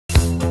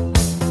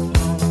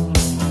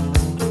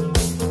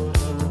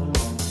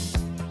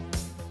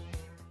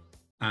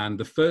And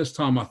the first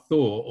time I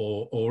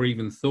thought, or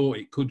even thought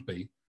it could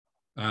be,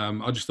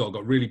 I just thought I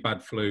got really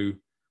bad flu,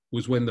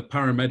 was when the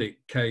paramedic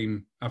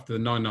came after the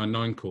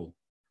 999 call,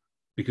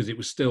 because it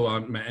was still, I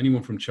haven't met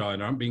anyone from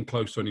China, I haven't been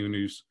close to anyone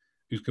who's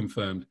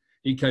confirmed.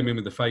 He came in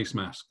with the face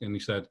mask and he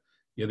said,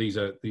 yeah, these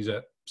are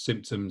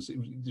symptoms.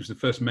 It was the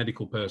first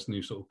medical person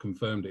who sort of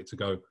confirmed it, to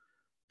go,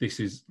 this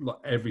is like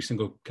every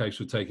single case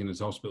we're taking as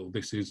hospital.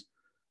 This is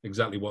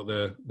exactly what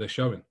they're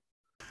showing.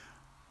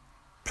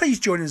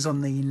 Please join us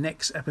on the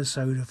next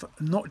episode of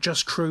Not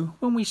Just Crew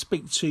when we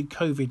speak to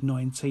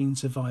COVID-19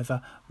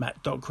 survivor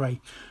Matt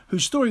Dockeray,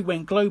 whose story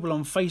went global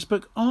on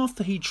Facebook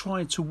after he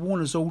tried to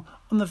warn us all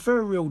on the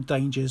very real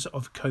dangers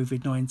of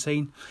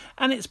COVID-19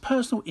 and its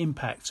personal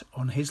impact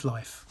on his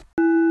life.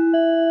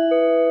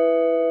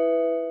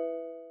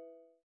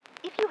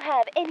 If you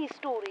have any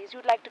stories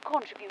you'd like to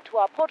contribute to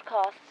our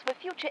podcasts for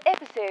future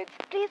episodes,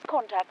 please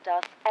contact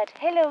us at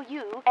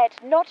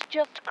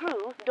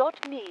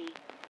hellou@notjustcrew.me.